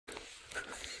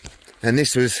And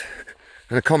this was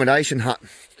an accommodation hut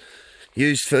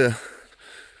used for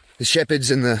the shepherds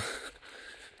and the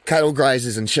cattle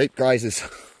grazers and sheep grazers.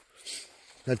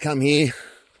 They'd come here,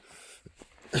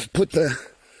 put the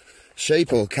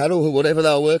sheep or cattle or whatever they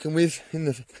were working with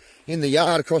in the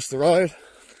yard across the road,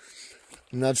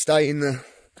 and they'd stay in the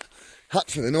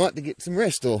hut for the night to get some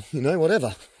rest, or, you know,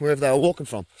 whatever, wherever they were walking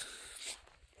from.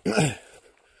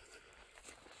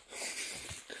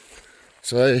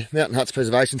 So Mountain Huts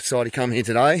Preservation Society come here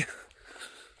today,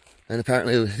 and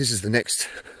apparently this is the next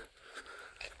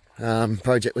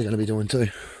project we're going to be doing too.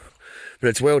 But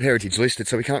it's World Heritage listed,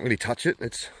 so we can't really touch it.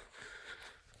 It's,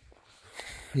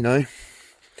 you know,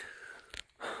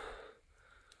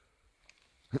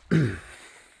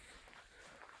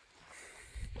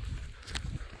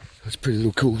 that's a pretty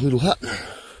little cool little hut.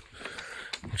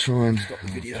 I'll try and stop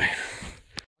the video.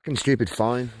 Fucking stupid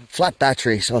phone. Flat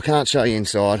battery, so I can't show you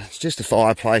inside. It's just a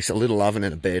fireplace, a little oven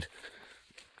and a bed.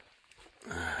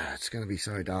 It's going to be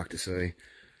so dark to see.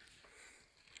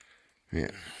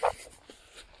 Yeah.